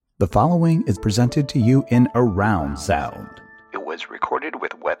The following is presented to you in Around Sound. It was recorded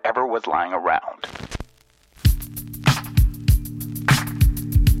with whatever was lying around.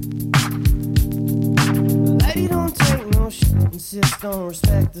 Lady don't take no shit, insist on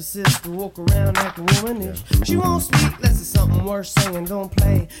respect the sister, walk around acting womanish. She won't speak unless it's something worth saying, don't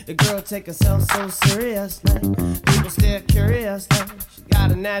play. The girl take herself so serious now. People stare curious now. She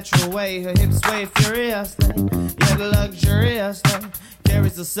got a natural way, her hips sway furious now. Yeah, the luxurious now.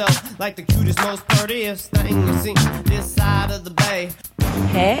 Carries herself like the cutest, most prettiest thing you see this side of the bay.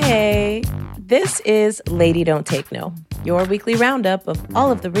 Hey, this is Lady Don't Take No, your weekly roundup of all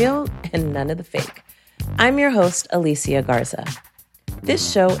of the real and none of the fake. I'm your host, Alicia Garza.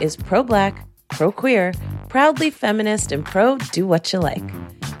 This show is pro-Black, pro-queer, proudly feminist, and pro-do-what-you-like.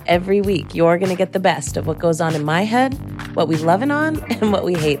 Every week, you're going to get the best of what goes on in my head, what we loving on, and what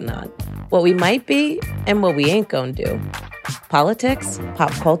we hating on, what we might be, and what we ain't gonna do. Politics,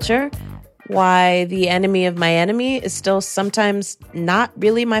 pop culture, why the enemy of my enemy is still sometimes not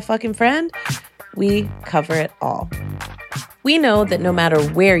really my fucking friend. We cover it all. We know that no matter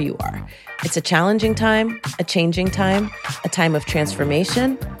where you are, it's a challenging time, a changing time, a time of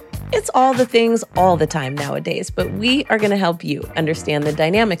transformation. It's all the things all the time nowadays, but we are going to help you understand the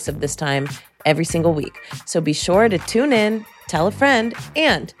dynamics of this time every single week. So be sure to tune in, tell a friend,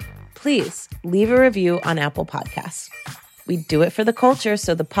 and please leave a review on Apple Podcasts. We do it for the culture,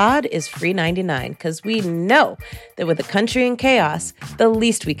 so the pod is free 99 because we know that with a country in chaos, the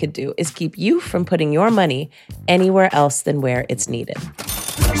least we could do is keep you from putting your money anywhere else than where it's needed.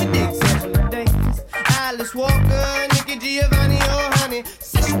 Alice Walker, Nikki Giovanni, or honey.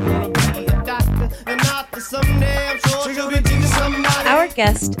 Says she wanna be a doctor, and not that someday I'm sure she'll be teaching somebody. Our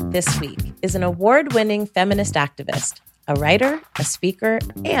guest this week is an award-winning feminist activist, a writer, a speaker,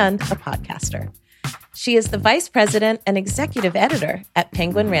 and a podcaster. She is the vice president and executive editor at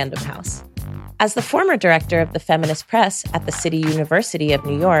Penguin Random House. As the former director of the Feminist Press at the City University of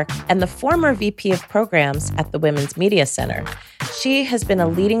New York and the former VP of programs at the Women's Media Center, she has been a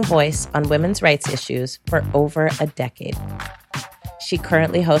leading voice on women's rights issues for over a decade. She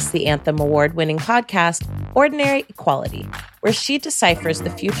currently hosts the Anthem award-winning podcast, Ordinary Equality, where she deciphers the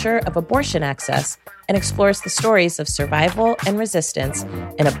future of abortion access and explores the stories of survival and resistance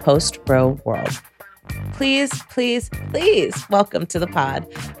in a post-Roe world. Please, please, please welcome to the pod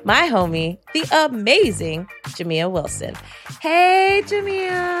my homie, the amazing Jamia Wilson. Hey,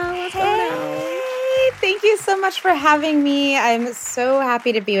 Jamia, what's going on? Thank you so much for having me. I'm so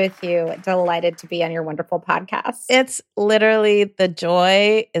happy to be with you. Delighted to be on your wonderful podcast. It's literally the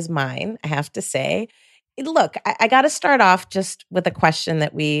joy is mine, I have to say. Look, I got to start off just with a question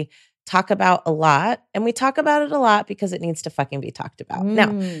that we talk about a lot, and we talk about it a lot because it needs to fucking be talked about. Now,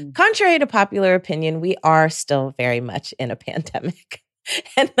 contrary to popular opinion, we are still very much in a pandemic.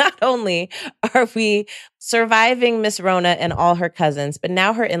 And not only are we surviving Miss Rona and all her cousins, but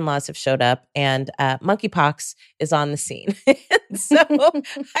now her in-laws have showed up and monkeypox is on the scene. So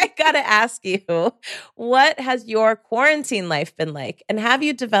I got to ask you, what has your quarantine life been like? And have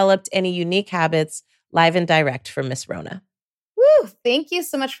you developed any unique habits live and direct from Miss Rona? Woo, thank you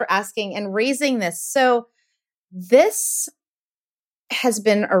so much for asking and raising this. So this has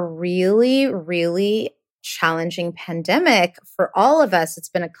been a really, really challenging pandemic for all of us. It's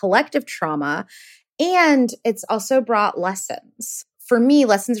been a collective trauma, and it's also brought lessons. For me,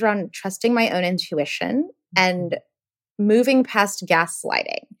 lessons around trusting my own intuition and moving past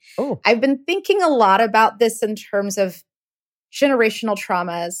gaslighting. Oh. I've been thinking a lot about this in terms of generational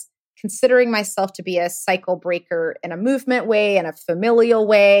traumas, considering myself to be a cycle breaker in a movement way, in a familial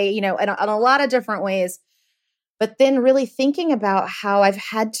way, in a lot of different ways. But then really thinking about how I've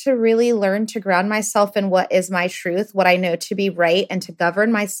had to really learn to ground myself in what is my truth, what I know to be right, and to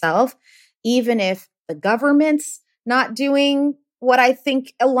govern myself, even if the government's not doing what I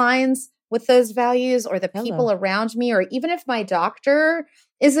think aligns with those values, or the people around me, or even if my doctor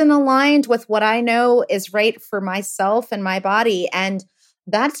isn't aligned with what I know is right for myself and my body. And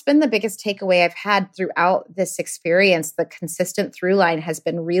that's been the biggest takeaway I've had throughout this experience. The consistent through line has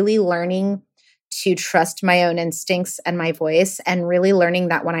been really learning to trust my own instincts and my voice, and really learning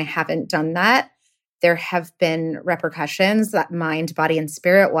that when I haven't done that, there have been repercussions, that mind, body, and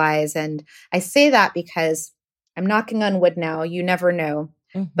spirit wise. And I say that because I'm knocking on wood now. You never know.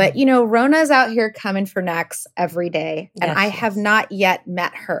 Mm-hmm. But, Rona's out here coming for necks every day. And I have not yet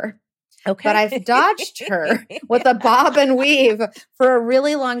met her. Okay. But I've dodged her with a bob and weave for a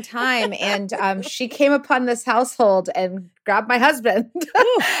really long time. And she came upon this household and grabbed my husband.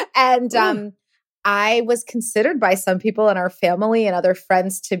 And I was considered by some people in our family and other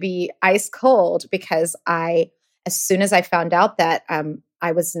friends to be ice cold because as soon as I found out that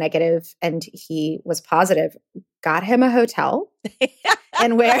I was negative and he was positive. Got him a hotel.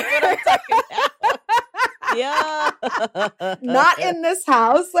 And where Yeah. not in this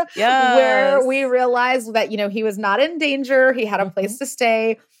house, Yes. where we realized that, he was not in danger. He had a place to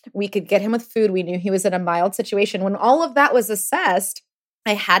stay. We could get him with food. We knew he was in a mild situation. When all of that was assessed,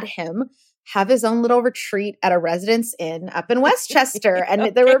 I had him have his own little retreat at a Residence Inn up in Westchester.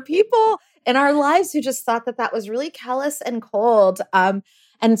 And there were people in our lives who just thought that that was really callous and cold.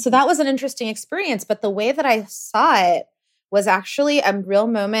 And so that was an interesting experience. But the way that I saw it was actually a real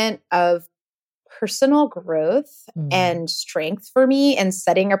moment of personal growth and strength for me and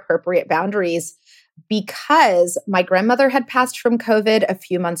setting appropriate boundaries, because my grandmother had passed from COVID a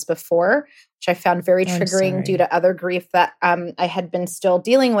few months before, which I found very triggering due to other grief that I had been still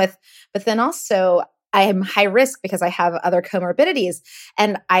dealing with. But then also I am high risk because I have other comorbidities.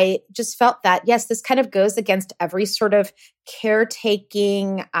 And I just felt that, yes, this kind of goes against every sort of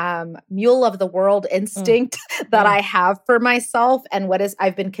caretaking, mule of the world instinct that I have for myself and what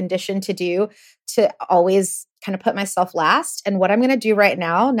I've been conditioned to do, to always kind of put myself last. And what I'm going to do right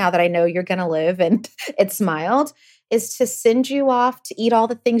now that I know you're going to live and it's mild, is to send you off to eat all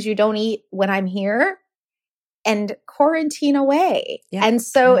the things you don't eat when I'm here and quarantine away. Yeah. And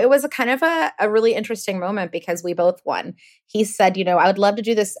so it was a kind of a really interesting moment because we both won. He said, I would love to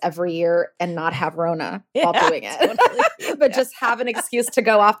do this every year and not have Rona while doing it, totally. But just have an excuse to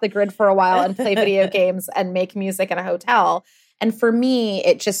go off the grid for a while and play video games and make music in a hotel. And for me,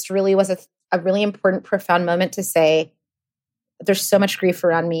 it just really was a really important, profound moment to say, there's so much grief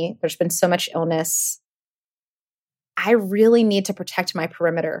around me. There's been so much illness. I really need to protect my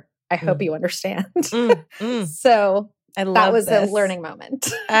perimeter. I hope you understand. So that was a learning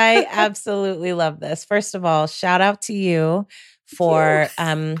moment. I absolutely love this. First of all, shout out to you for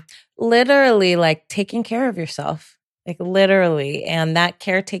literally like taking care of yourself, like literally. And that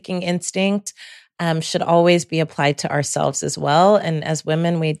caretaking instinct should always be applied to ourselves as well. And as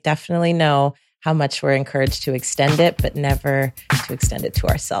women, we definitely know how much we're encouraged to extend it, but never to extend it to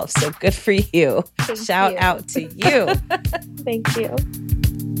ourselves. So good for you. Shout out to you. Thank you.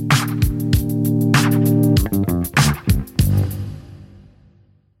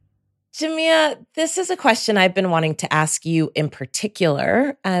 Jamia, this is a question I've been wanting to ask you in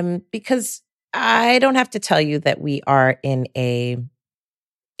particular, because I don't have to tell you that we are in a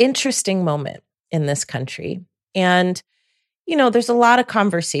interesting moment in this country. And, there's a lot of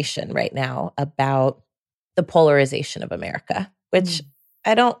conversation right now about the polarization of America, which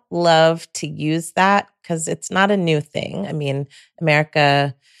I don't love to use that because it's not a new thing. I mean,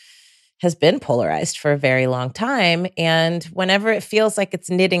 America has been polarized for a very long time. And whenever it feels like it's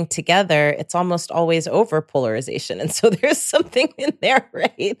knitting together, it's almost always over polarization. And so there's something in there,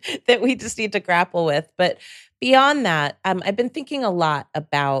 right, that we just need to grapple with. But beyond that, I've been thinking a lot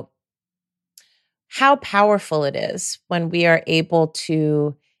about how powerful it is when we are able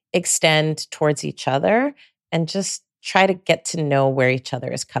to extend towards each other and just try to get to know where each other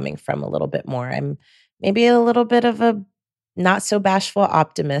is coming from a little bit more. I'm maybe a little bit of a not so bashful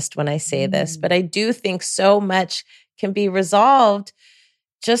optimist when I say this, but I do think so much can be resolved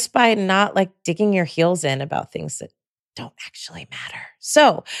just by not like digging your heels in about things that don't actually matter.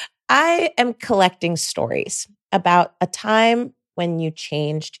 So I am collecting stories about a time when you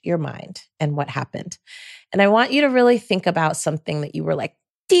changed your mind and what happened. And I want you to really think about something that you were like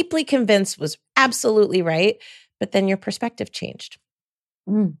deeply convinced was absolutely right, but then your perspective changed.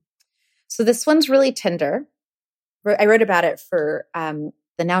 So this one's really tender. I wrote about it for the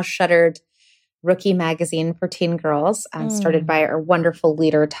now shuttered Rookie magazine for teen girls, started by our wonderful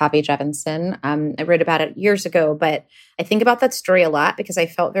leader, Tavi Jevinson. I wrote about it years ago, but I think about that story a lot because I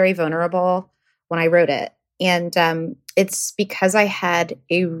felt very vulnerable when I wrote it. And it's because I had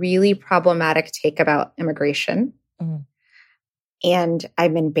a really problematic take about immigration. And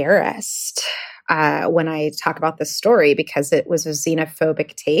I'm embarrassed when I talk about this story because it was a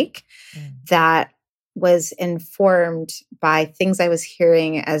xenophobic take that was informed by things I was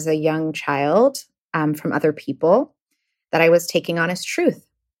hearing as a young child from other people that I was taking on as truth.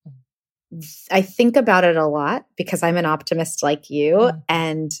 I think about it a lot because I'm an optimist like you.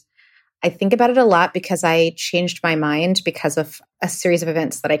 And I think about it a lot because I changed my mind because of a series of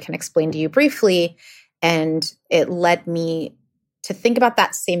events that I can explain to you briefly. And it led me to think about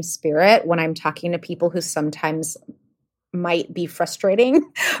that same spirit when I'm talking to people who sometimes might be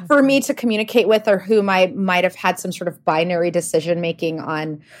frustrating for me to communicate with, or whom I might have had some sort of binary decision making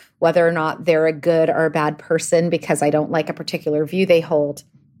on whether or not they're a good or a bad person because I don't like a particular view they hold.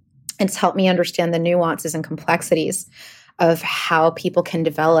 It's helped me understand the nuances and complexities of how people can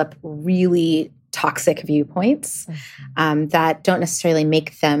develop really toxic viewpoints that don't necessarily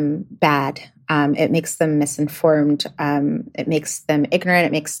make them bad. It makes them misinformed. It makes them ignorant.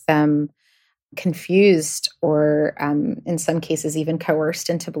 It makes them confused or in some cases even coerced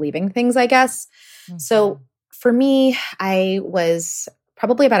into believing things, I guess. Mm-hmm. So for me, I was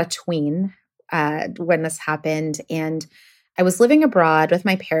probably about a tween when this happened. And I was living abroad with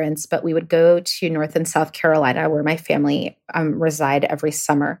my parents, but we would go to North and South Carolina where my family reside every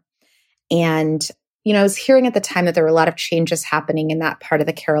summer. And, I was hearing at the time that there were a lot of changes happening in that part of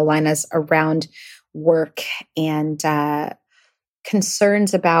the Carolinas around work and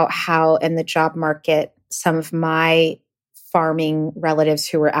concerns about how in the job market, some of my farming relatives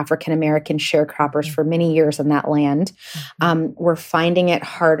who were African-American sharecroppers for many years in that land were finding it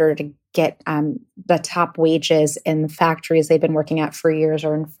harder to get the top wages in the factories they've been working at for years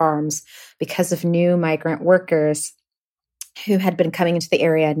or in farms because of new migrant workers who had been coming into the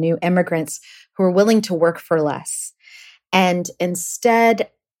area, new immigrants who were willing to work for less. And instead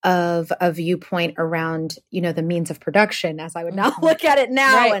of a viewpoint around, the means of production, as I would now look at it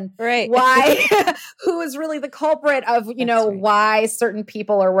now, why, who is really the culprit of, why certain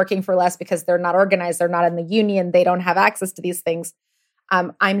people are working for less because they're not organized, they're not in the union, they don't have access to these things.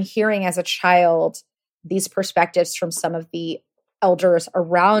 I'm hearing as a child these perspectives from some of the elders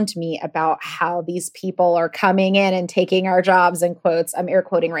around me about how these people are coming in and taking our jobs, in quotes. I'm air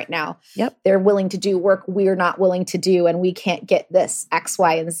quoting right now. Yep. They're willing to do work we're not willing to do, and we can't get this X,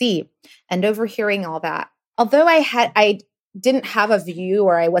 Y, and Z. And overhearing all that, although I didn't have a view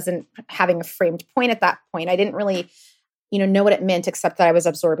or I wasn't having a framed point at that point, I didn't really, know what it meant except that I was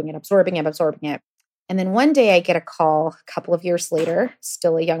absorbing it. And then one day I get a call a couple of years later,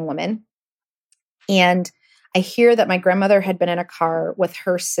 still a young woman, and I hear that my grandmother had been in a car with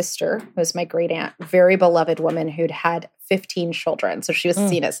her sister, who was my great aunt, very beloved woman who'd had 15 children. So she was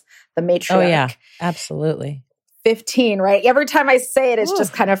seen as the matriarch. Oh, yeah, absolutely. 15, right? Every time I say it, it's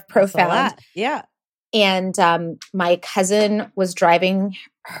just kind of profound. Yeah. And my cousin was driving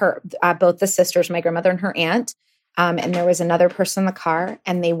her, both the sisters, my grandmother and her aunt. And there was another person in the car,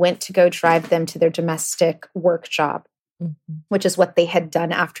 and they went to go drive them to their domestic work job, which is what they had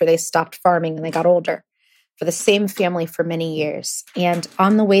done after they stopped farming and they got older, for the same family for many years. And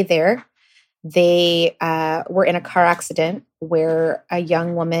on the way there, they were in a car accident where a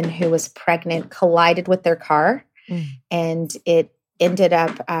young woman who was pregnant collided with their car, and it ended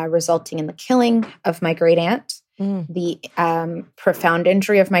up resulting in the killing of my great aunt, the profound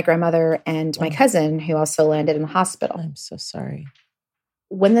injury of my grandmother, and my cousin, who also landed in the hospital. I'm so sorry.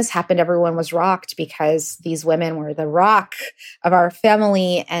 When this happened, everyone was rocked because these women were the rock of our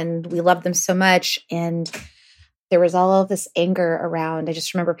family and we loved them so much. And there was all of this anger around. I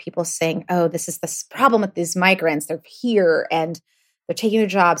just remember people saying, oh, this is this problem with these migrants. They're here and they're taking their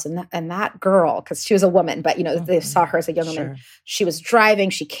jobs. And that girl, because she was a woman, but they saw her as a young woman. She was driving.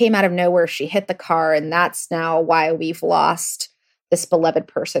 She came out of nowhere. She hit the car. And that's now why we've lost this beloved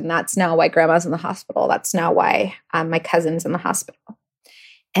person. That's now why grandma's in the hospital. That's now why my cousin's in the hospital.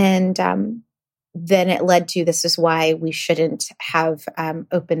 And then it led to, this is why we shouldn't have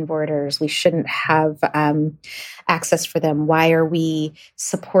open borders. We shouldn't have access for them. Why are we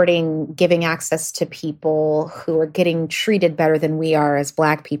supporting giving access to people who are getting treated better than we are as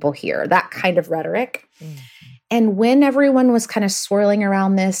Black people here? That kind of rhetoric. And when everyone was kind of swirling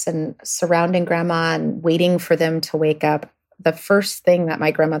around this and surrounding grandma and waiting for them to wake up, the first thing that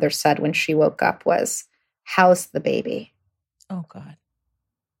my grandmother said when she woke up was, "How's the baby?" Oh, God.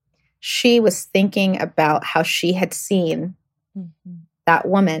 She was thinking about how she had seen that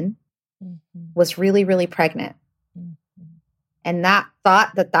woman was really, really pregnant. And that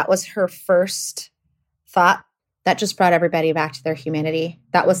thought, that was her first thought, that just brought everybody back to their humanity.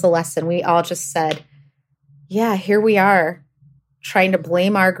 That was the lesson. We all just said, yeah, here we are trying to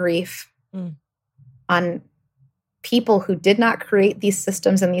blame our grief on people who did not create these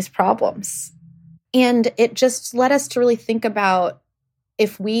systems and these problems. And it just led us to really think about,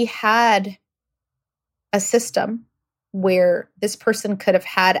 if we had a system where this person could have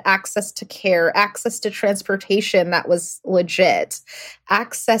had access to care, access to transportation that was legit,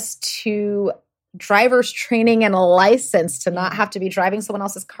 access to driver's training and a license to not have to be driving someone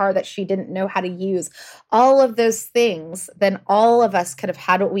else's car that she didn't know how to use, all of those things, then all of us could have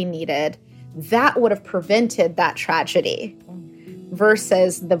had what we needed. That would have prevented that tragedy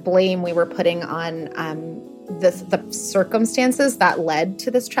versus the blame we were putting on the circumstances that led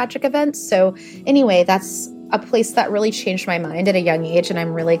to this tragic event. So anyway, that's a place that really changed my mind at a young age, and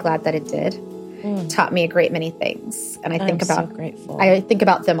I'm really glad that it did. Taught me a great many things. And I think about, so grateful. I think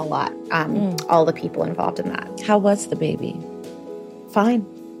about them a lot, all the people involved in that. How was the baby? Fine.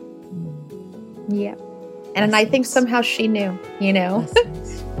 Yeah. And I think somehow she knew, you know?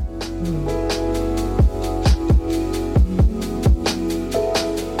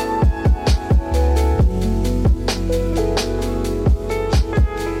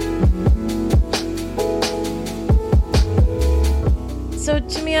 So,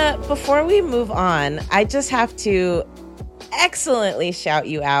 Jamia, before we move on, I just have to excellently shout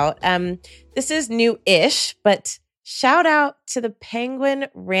you out. This is new-ish, but shout out to the Penguin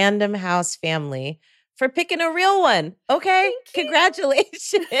Random House family for picking a real one. Okay?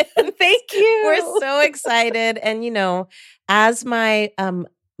 Congratulations. Thank you. We're so excited. And, you know, as my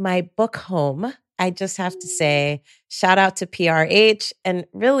my book home, I just have to say, shout out to PRH and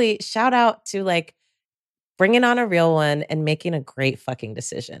really shout out to like bringing on a real one and making a great fucking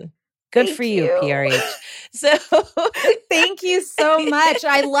decision. Good for you, PRH. So thank you so much.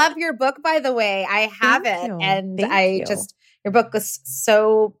 I love your book, by the way. I have it. And your book was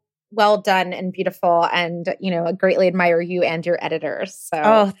so well done and beautiful. And, you know, I greatly admire you and your editors.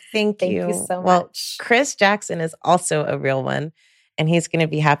 So thank you so well, much. Chris Jackson is also a real one. And he's going to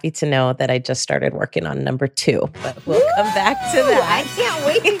be happy to know that I just started working on number 2. But we'll come back to that. I can't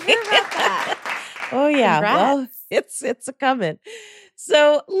wait to hear about that. Oh, yeah. Congrats. Well, it's a coming.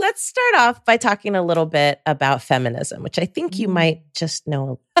 So let's start off by talking a little bit about feminism, which I think you might just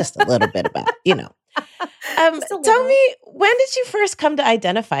know just a little bit about, you know. Tell me, when did you first come to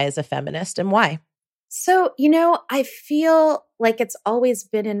identify as a feminist and why? So, you know, I feel like it's always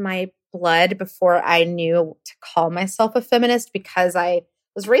been in my blood before I knew to call myself a feminist, because I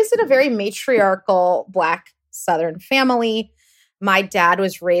was raised in a very matriarchal Black Southern family. My dad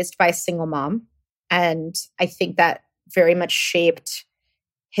was raised by a single mom. And I think that very much shaped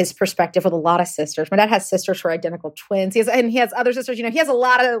his perspective with a lot of sisters. My dad has sisters who are identical twins. He has other sisters. You know, he has a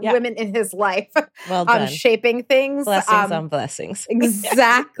lot of women in his life shaping things. Blessings on blessings.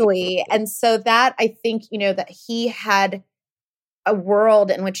 Exactly. And so that, I think, you know, that he had a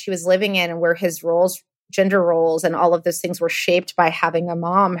world in which he was living in and where his roles, gender roles, and all of those things were shaped by having a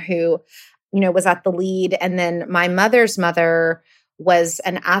mom who, you know, was at the lead. And then my mother's mother was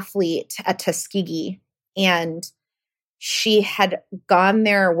an athlete at Tuskegee, and she had gone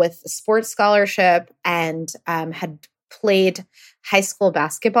there with a sports scholarship and had played high school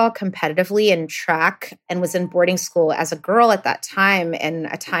basketball competitively and track, and was in boarding school as a girl at that time, in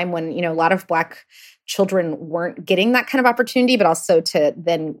a time when, you know, a lot of Black children weren't getting that kind of opportunity, but also to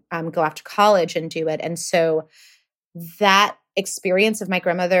then go off to college and do it. And so that experience of my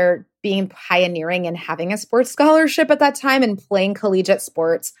grandmother being pioneering and having a sports scholarship at that time and playing collegiate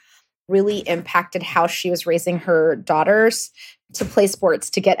sports really impacted how she was raising her daughters to play sports,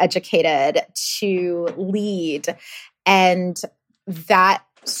 to get educated, to lead. And that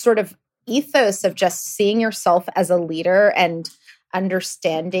sort of ethos of just seeing yourself as a leader and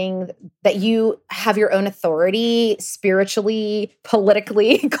understanding that you have your own authority spiritually,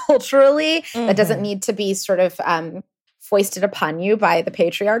 politically, culturally, that doesn't need to be sort of foisted upon you by the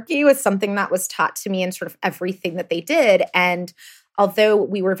patriarchy, was something that was taught to me in sort of everything that they did. And although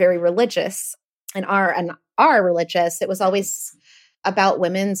we were very religious and are religious, it was always about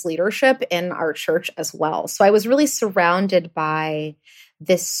women's leadership in our church as well. So I was really surrounded by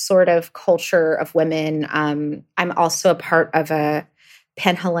this sort of culture of women. I'm also a part of a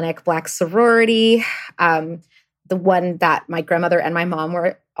Panhellenic Black sorority, the one that my grandmother and my mom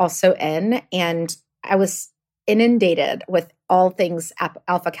were also in. And I was inundated with all things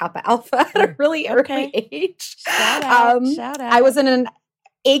Alpha Kappa Alpha at a really early age. Shout out. I was in an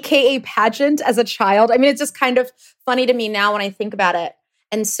AKA pageant as a child. I mean, it's just kind of funny to me now when I think about it.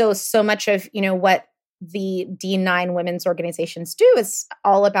 And so much of, you know, what the D9 women's organizations do is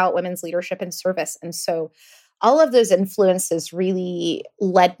all about women's leadership and service. And so all of those influences really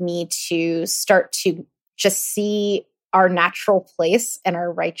led me to start to just see our natural place and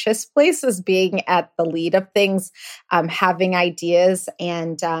our righteous place as being at the lead of things, having ideas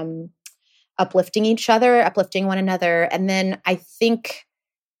and uplifting each other, uplifting one another. And then I think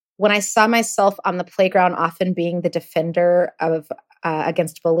when I saw myself on the playground often being the defender of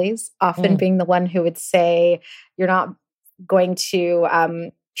against bullies, often being the one who would say, you're not going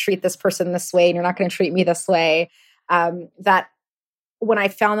to treat this person this way and you're not going to treat me this way, that when I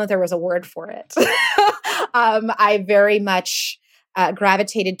found that there was a word for it, I very much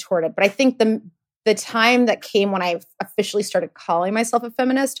gravitated toward it. But I think the time that came when I officially started calling myself a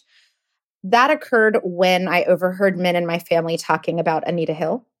feminist, that occurred when I overheard men in my family talking about Anita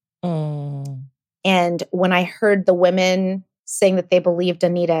Hill. And when I heard the women saying that they believed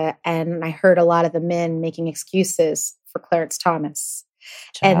Anita, and I heard a lot of the men making excuses for Clarence Thomas.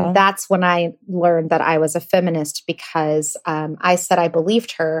 And that's when I learned that I was a feminist, because I said I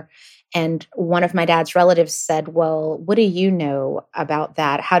believed her. And one of my dad's relatives said, well, what do you know about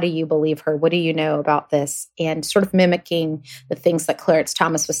that? How do you believe her? What do you know about this? And sort of mimicking the things that Clarence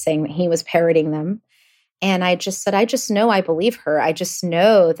Thomas was saying, that he was parroting them. And I just said, I just know I believe her. I just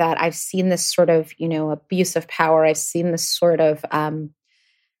know that I've seen this sort of, abuse of power. I've seen this sort of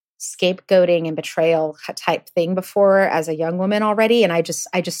scapegoating and betrayal type thing before as a young woman already. And I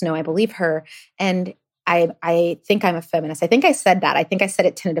just know I believe her. And I think I'm a feminist. I think I said that. I think I said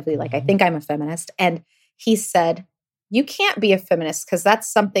it tentatively, like, I think I'm a feminist. And he said, you can't be a feminist because that's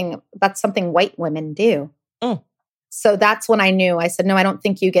something white women do. Mm. So that's when I knew. I said, no, I don't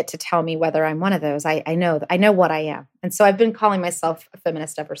think you get to tell me whether I'm one of those. I know what I am. And so I've been calling myself a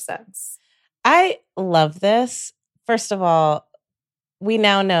feminist ever since. I love this. First of all, we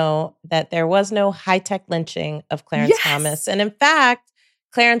now know that there was no high-tech lynching of Clarence Thomas. And in fact,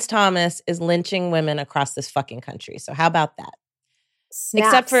 Clarence Thomas is lynching women across this fucking country. So how about that?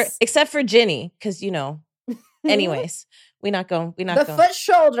 Snaps. Except for Ginny, because anyways, the foot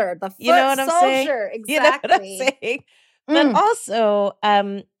shoulder, the foot you know what I'm soldier. saying? Exactly. You know what I'm saying? But also,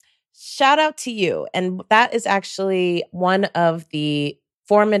 shout out to you. And that is actually one of the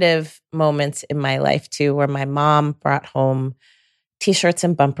formative moments in my life too, where my mom brought home T-shirts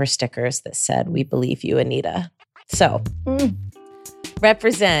and bumper stickers that said, "We believe you, Anita." So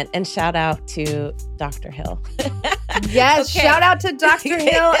represent and shout out to Dr. Hill. Yes, okay. Shout out to Dr.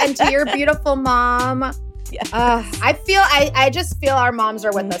 Hill and to your beautiful mom. Yes. I just feel our moms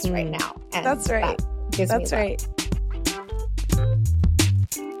are with us right now. And that's right. That's right.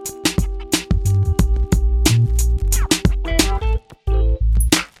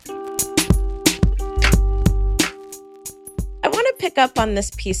 I want to pick up on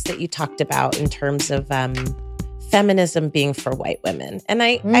this piece that you talked about in terms of feminism being for white women. And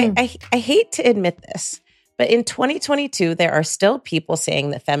I hate to admit this, but in 2022, there are still people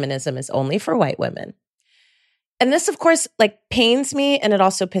saying that feminism is only for white women. And this, of course, pains me, and it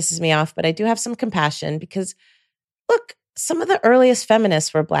also pisses me off, but I do have some compassion because, look, some of the earliest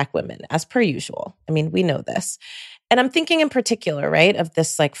feminists were Black women, as per usual. I mean, we know this. And I'm thinking in particular, right, of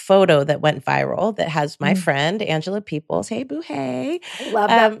this photo that went viral that has my friend, Angela Peoples. Hey, boo, hey. I love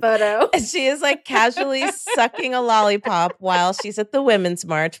that photo. She is casually sucking a lollipop while she's at the Women's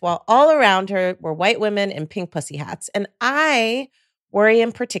March, while all around her were white women in pink pussy hats. And I worry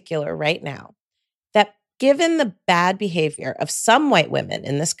in particular right now that given the bad behavior of some white women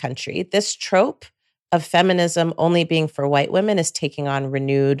in this country, this trope of feminism only being for white women is taking on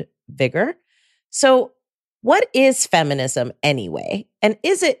renewed vigor. So what is feminism anyway? And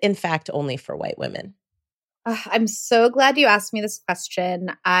is it, in fact, only for white women? I'm so glad you asked me this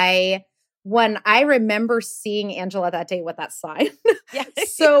question. When I remember seeing Angela that day with that sign. Yeah.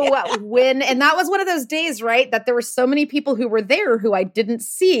 And that was one of those days, right, that there were so many people who were there who I didn't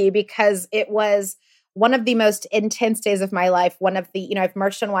see because it was one of the most intense days of my life. One of the, I've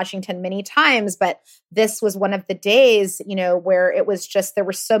marched on Washington many times, but this was one of the days, where it was just, there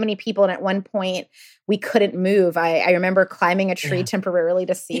were so many people. And at one point we couldn't move. I remember climbing a tree temporarily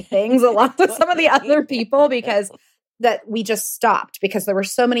to see things along with some of the other people because that we just stopped because there were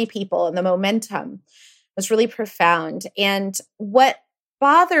so many people and the momentum was really profound. And what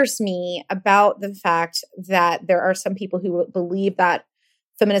bothers me about the fact that there are some people who believe that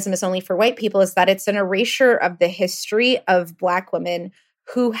feminism is only for white people is that it's an erasure of the history of Black women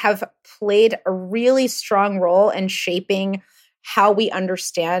who have played a really strong role in shaping how we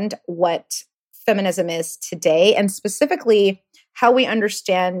understand what feminism is today, and specifically how we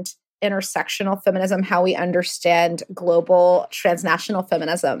understand intersectional feminism, how we understand global transnational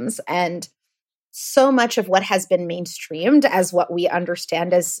feminisms. And so much of what has been mainstreamed as what we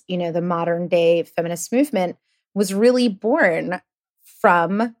understand as, the modern day feminist movement was really born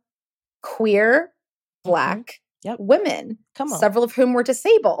from queer Black women, several of whom were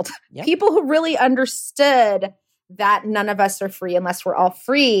disabled, people who really understood that none of us are free unless we're all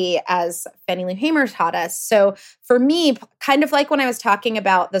free, as Fannie Lou Hamer taught us. So for me, kind of like when I was talking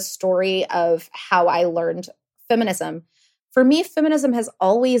about the story of how I learned feminism, for me, feminism has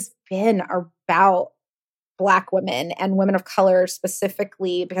always been about Black women and women of color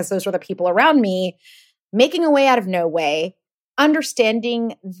specifically, because those were the people around me, making a way out of no way,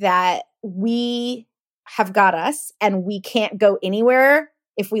 understanding that we have got us and we can't go anywhere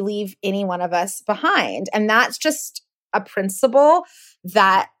if we leave any one of us behind. And that's just a principle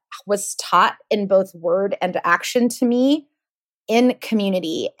that was taught in both word and action to me in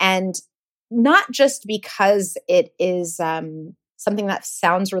community. And not just because it is something that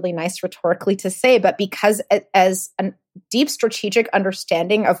sounds really nice rhetorically to say, but because as a deep strategic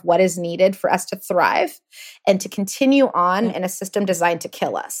understanding of what is needed for us to thrive and to continue on in a system designed to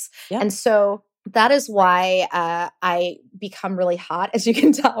kill us. And so that is why I become really hot, as you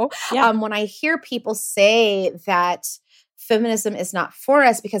can tell, when I hear people say that feminism is not for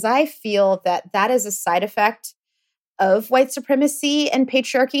us, because I feel that that is a side effect of white supremacy and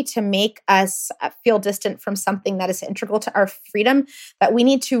patriarchy to make us feel distant from something that is integral to our freedom, that we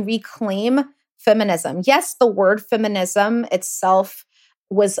need to reclaim feminism. Yes, the word feminism itself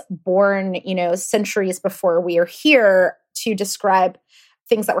was born, centuries before we are here to describe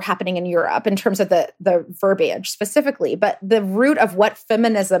things that were happening in Europe in terms of the verbiage specifically. But the root of what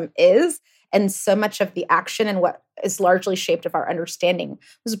feminism is, and so much of the action and what is largely shaped of our understanding,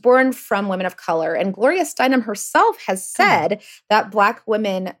 was born from women of color. And Gloria Steinem herself has said that Black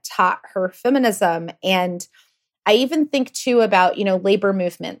women taught her feminism. And I even think too about, labor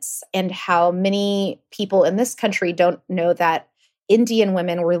movements and how many people in this country don't know that Indian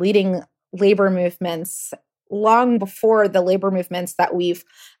women were leading labor movements long before the labor movements that we've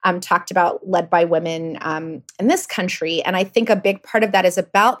talked about led by women in this country. And I think a big part of that is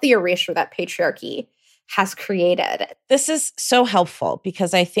about the erasure that patriarchy has created. This is so helpful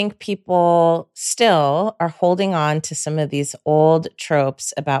because I think people still are holding on to some of these old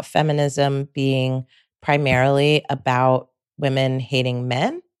tropes about feminism being primarily about women hating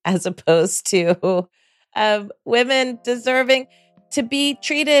men as opposed to women deserving to be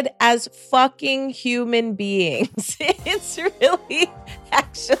treated as fucking human beings. It's really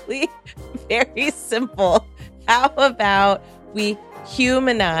actually very simple. How about we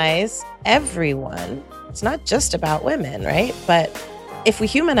humanize everyone? It's not just about women, right? But if we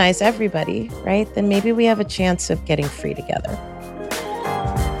humanize everybody, right, then maybe we have a chance of getting free together.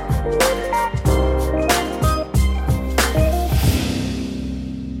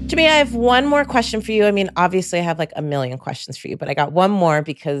 Jamia, I have one more question for you. I mean, obviously I have like a million questions for you, but I got one more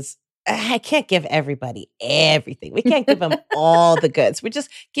because I can't give everybody everything. We can't give them all the goods. We're just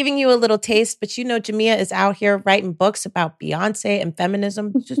giving you a little taste, but Jamia is out here writing books about Beyonce and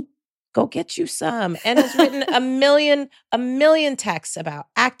feminism. Just go get you some. And has written a million texts about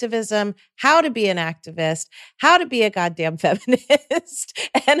activism, how to be an activist, how to be a goddamn feminist,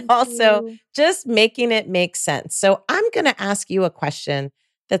 and also just making it make sense. So I'm going to ask you a question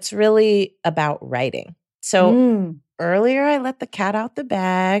that's really about writing. So earlier I let the cat out the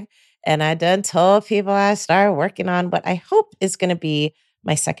bag and I done told people I started working on what I hope is going to be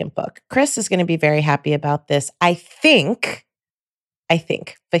my second book. Chris is going to be very happy about this. I think,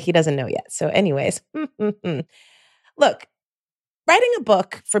 but he doesn't know yet. So anyways, look, writing a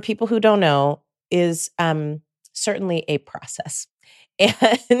book for people who don't know is certainly a process.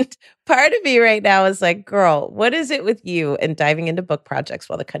 And part of me right now is like, girl, what is it with you and diving into book projects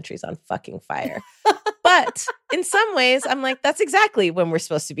while the country's on fucking fire? But in some ways, I'm like, that's exactly when we're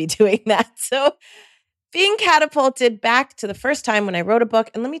supposed to be doing that. So being catapulted back to the first time when I wrote a book,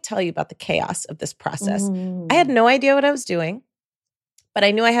 and let me tell you about the chaos of this process. I had no idea what I was doing, but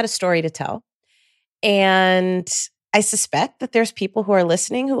I knew I had a story to tell. And I suspect that there's people who are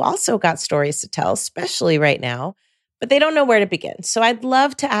listening who also got stories to tell, especially right now, but they don't know where to begin. So I'd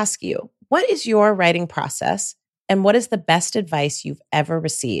love to ask you, what is your writing process and what is the best advice you've ever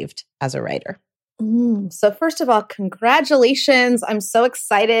received as a writer? So first of all, congratulations. I'm so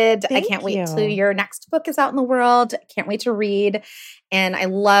excited. Thank I can't you. wait till your next book is out in the world. Can't wait to read. And I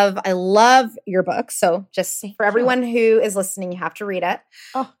love your book. So just for everyone who is listening, you have to read it.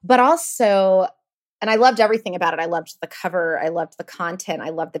 But also, and I loved everything about it. I loved the cover. I loved the content. I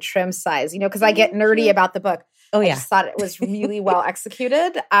loved the trim size, because I get nerdy about the book. I just thought it was really well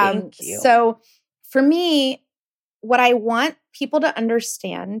executed. Thank you. So for me, what I want people to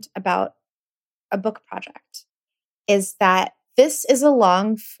understand about a book project is that this is a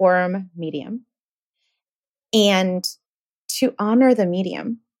long form medium, and to honor the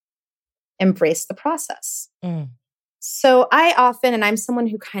medium, embrace the process. So I often, and I'm someone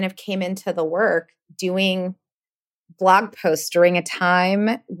who kind of came into the work doing blog posts during a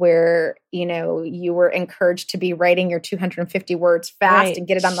time where, you were encouraged to be writing your 250 words fast and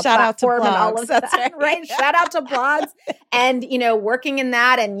get it on the platform and all of that. Right. Shout out to blogs and, working in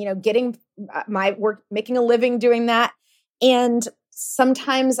that and, getting my work, making a living doing that. And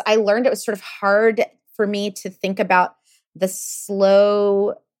sometimes I learned it was sort of hard for me to think about the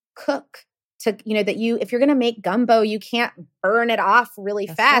slow cook to, that if you're going to make gumbo, you can't burn it off really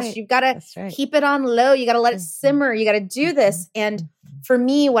fast. Right. You've got to keep it on low. You got to let it simmer. You got to do this. And for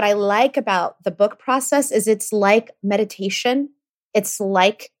me, what I like about the book process is it's like meditation. It's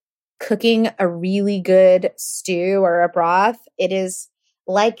like cooking a really good stew or a broth, it is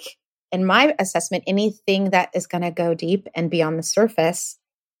like, in my assessment, anything that is going to go deep and beyond the surface,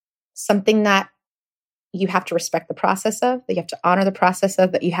 something that you have to respect the process of, that you have to honor the process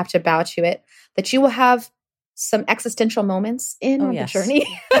of, that you have to bow to it, that you will have some existential moments in the journey.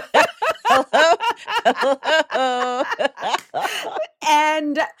 Hello.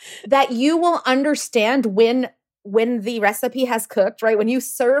 And that you will understand when the recipe has cooked, right? When you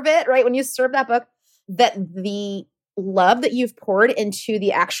serve it, right? When you serve that book, that the love that you've poured into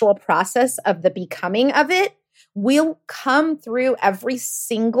the actual process of the becoming of it will come through every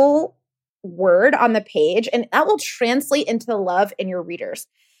single word on the page, and that will translate into love in your readers.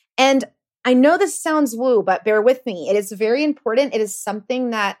 And I know this sounds woo, but bear with me. It is very important. It is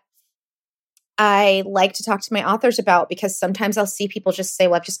something that I like to talk to my authors about, because sometimes I'll see people just say,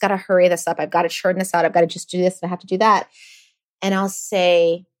 well, I've just got to hurry this up. I've got to churn this out. I've got to just do this and I have to do that. And I'll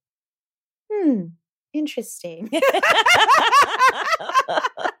say, interesting.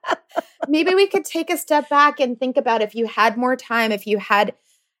 Maybe we could take a step back and think about, if you had more time, if you had,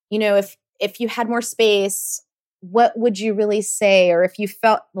 if you had more space, what would you really say? Or if you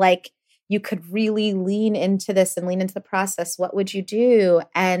felt like you could really lean into this and lean into the process, what would you do?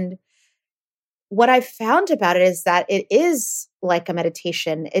 And what I found about it is that it is like a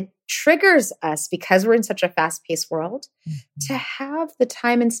meditation. It triggers us, because we're in such a fast-paced world, to have the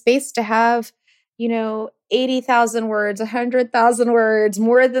time and space to have, 80,000 words, 100,000 words,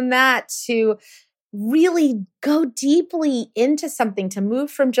 more than that, to really go deeply into something, to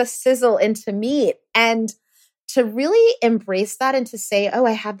move from just sizzle into meat, and to really embrace that, and to say, oh,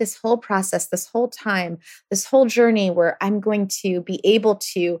 I have this whole process, this whole time, this whole journey where I'm going to be able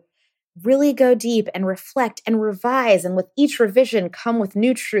to really go deep and reflect and revise. And with each revision come with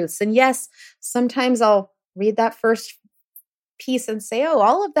new truths. And yes, sometimes I'll read that first piece and say, oh,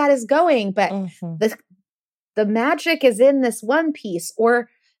 all of that is going, but the magic is in this one piece. Or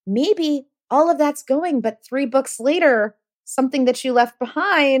maybe all of that's going, but 3 books later, something that you left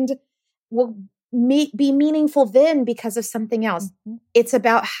behind will be meaningful then because of something else. It's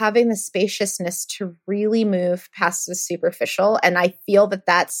about having the spaciousness to really move past the superficial. And I feel that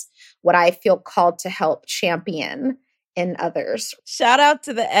that's what I feel called to help champion in others. Shout out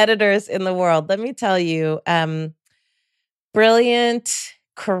to the editors in the world. Let me tell you, brilliant,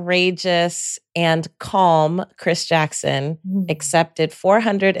 courageous, and calm Chris Jackson accepted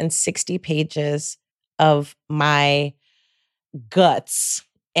 460 pages of my guts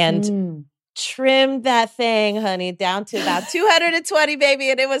and trimmed that thing, honey, down to about 220, baby.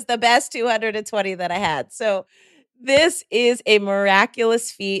 And it was the best 220 that I had. So this is a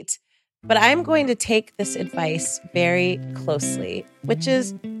miraculous feat. But I'm going to take this advice very closely, which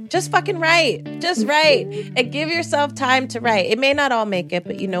is just fucking write. Just write. And give yourself time to write. It may not all make it,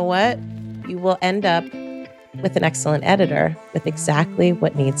 but you know what? You will end up with an excellent editor with exactly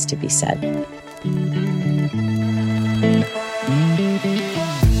what needs to be said.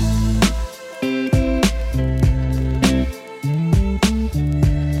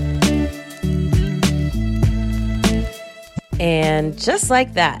 And just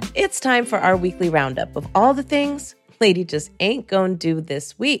like that, it's time for our weekly roundup of all the things Lady just ain't gonna do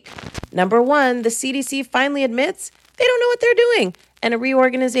this week. Number 1, the CDC finally admits they don't know what they're doing, and a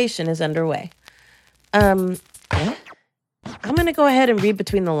reorganization is underway. I'm gonna go ahead and read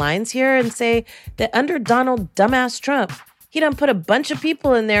between the lines here and say that under Donald Dumbass Trump, he done put a bunch of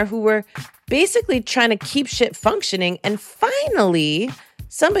people in there who were basically trying to keep shit functioning, and finally,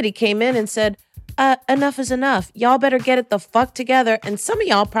 somebody came in and said, enough is enough. Y'all better get it the fuck together. And some of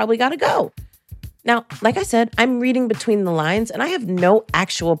y'all probably got to go. Now, like I said, I'm reading between the lines and I have no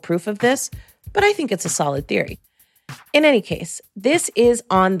actual proof of this, but I think it's a solid theory. In any case, this is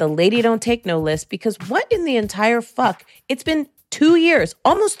on the Lady Don't Take No list because what in the entire fuck? It's been 2 years,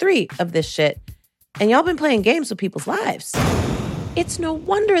 almost 3 of this shit. And y'all been playing games with people's lives. It's no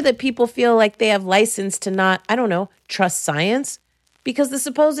wonder that people feel like they have license to not, trust science. Because the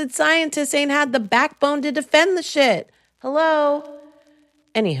supposed scientists ain't had the backbone to defend the shit. Hello?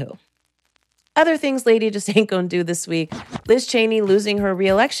 Anywho. Other things Lady just ain't gonna do this week. Liz Cheney losing her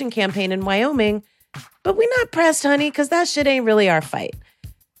re-election campaign in Wyoming. But we not pressed, honey, because that shit ain't really our fight.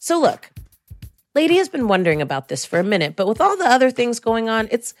 So look, Lady has been wondering about this for a minute, but with all the other things going on,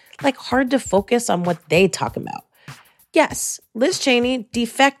 it's like hard to focus on what they talk about. Yes, Liz Cheney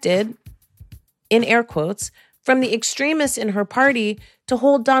defected, in air quotes, from the extremists in her party to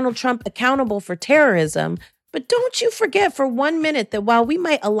hold Donald Trump accountable for terrorism. But don't you forget for 1 minute that while we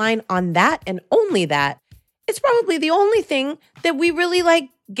might align on that and only that, it's probably the only thing that we really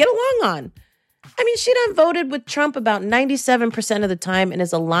get along on. I mean, she done voted with Trump about 97% of the time and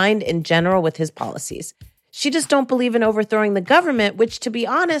is aligned in general with his policies. She just don't believe in overthrowing the government, which, to be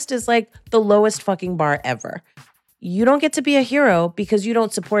honest, is like the lowest fucking bar ever. You don't get to be a hero because you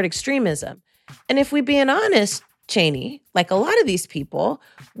don't support extremism. And if we being honest, Cheney, like a lot of these people,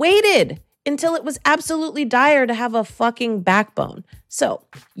 waited until it was absolutely dire to have a fucking backbone. So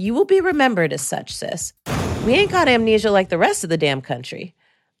you will be remembered as such, sis. We ain't got amnesia like the rest of the damn country.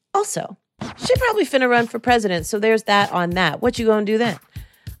 Also, she probably finna run for president, so there's that on that. What you gonna do then?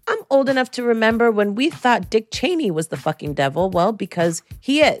 I'm old enough to remember when we thought Dick Cheney was the fucking devil. Well, because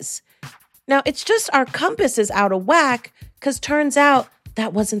he is. Now, it's just our compass is out of whack, because turns out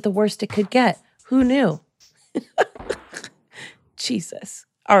that wasn't the worst it could get. Who knew? Jesus.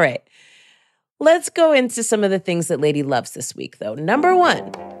 All right. Let's go into some of the things that Lady loves this week, though. Number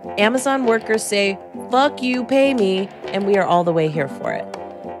one, Amazon workers say, fuck you, pay me, and we are all the way here for it.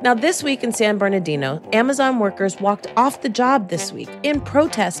 Now, this week in San Bernardino, Amazon workers walked off the job this week in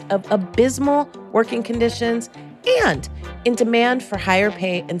protest of abysmal working conditions and in demand for higher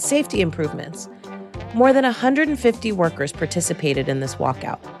pay and safety improvements. More than 150 workers participated in this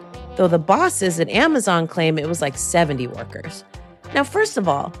walkout, though the bosses at Amazon claim it was like 70 workers. Now, first of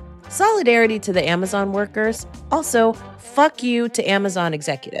all, solidarity to the Amazon workers. Also, fuck you to Amazon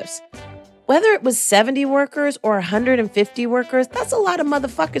executives. Whether it was 70 workers or 150 workers, that's a lot of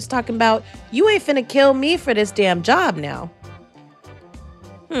motherfuckers talking about, you ain't finna kill me for this damn job now.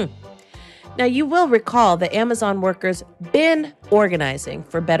 Now, you will recall that Amazon workers been organizing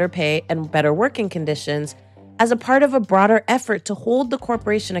for better pay and better working conditions as a part of a broader effort to hold the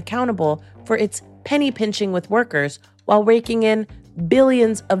corporation accountable for its penny pinching with workers while raking in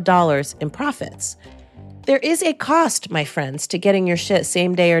billions of dollars in profits. There is a cost, my friends, to getting your shit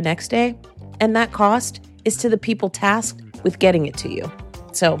same day or next day. And that cost is to the people tasked with getting it to you.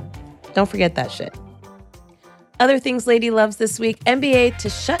 So don't forget that shit. Other things Lady loves this week, NBA to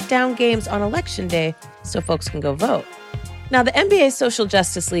shut down games on Election Day so folks can go vote. Now, the NBA Social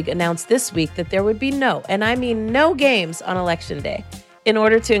Justice League announced this week that there would be no, and I mean no, games on Election Day in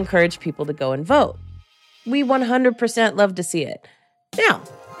order to encourage people to go and vote. We 100% love to see it. Now,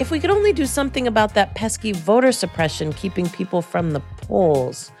 if we could only do something about that pesky voter suppression keeping people from the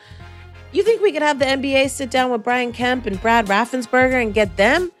polls. You think we could have the NBA sit down with Brian Kemp and Brad Raffensperger and get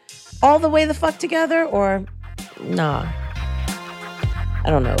them all the way the fuck together? Or, nah. I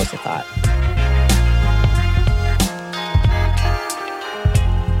don't know. It was a thought.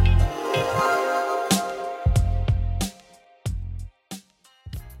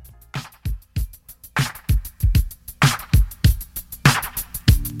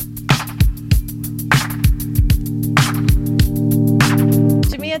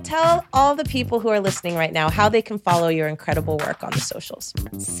 Tell all the people who are listening right now how they can follow your incredible work on the socials.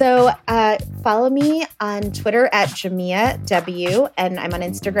 So follow me on Twitter at Jamia W, and I'm on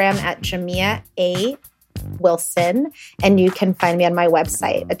Instagram at Jamia A. Wilson, and you can find me on my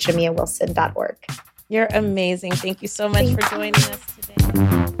website at jamiawilson.org. You're amazing. Thank you so much for joining us today.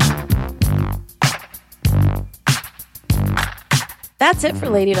 That's it for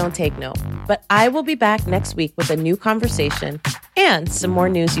Lady Don't Take No, but I will be back next week with a new conversation and some more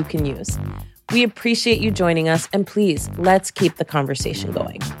news you can use. We appreciate you joining us, and please, let's keep the conversation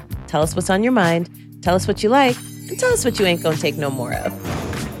going. Tell us what's on your mind, tell us what you like, and tell us what you ain't gonna take no more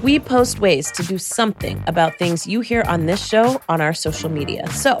of. We post ways to do something about things you hear on this show on our social media.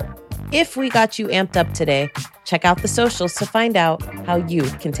 So if we got you amped up today, check out the socials to find out how you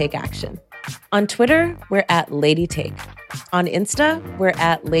can take action. On Twitter, we're at Lady Take. On Insta, we're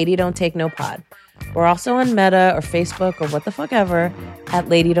at Lady Don't Take No Pod. We're also on Meta or Facebook or what the fuck ever at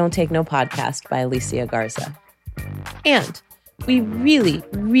Lady Don't Take No Podcast by Alicia Garza. And we really,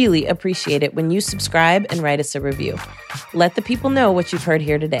 really appreciate it when you subscribe and write us a review. Let the people know what you've heard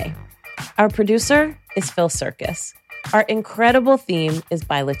here today. Our producer is Phil Circus. Our incredible theme is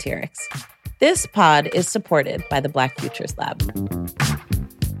by Latyrix. This pod is supported by the Black Futures Lab.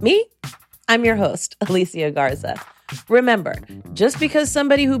 Me? I'm your host, Alicia Garza. Remember, just because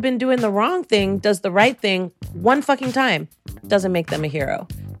somebody who's been doing the wrong thing does the right thing one fucking time doesn't make them a hero.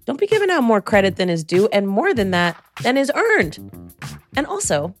 Don't be giving out more credit than is due, and more than that than is earned. And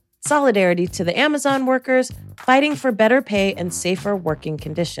also, solidarity to the Amazon workers fighting for better pay and safer working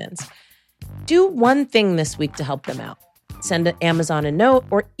conditions. Do one thing this week to help them out. Send Amazon a note,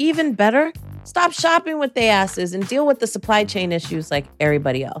 or even better, stop shopping with their asses and deal with the supply chain issues like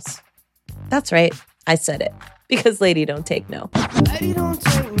everybody else. That's right, I said it. Because Lady Don't Take No. Lady don't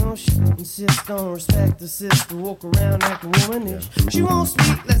take no shit. Insist on respect the sister. Walk around like a womanish. She won't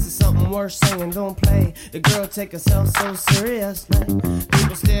speak unless it's something worth saying. Don't play. The girl take herself so serious. Like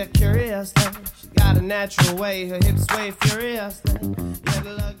people stare curious. Like got a natural way, her hips sway furious. Yeah,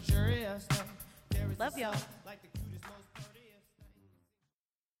 the luxurious. Love y'all.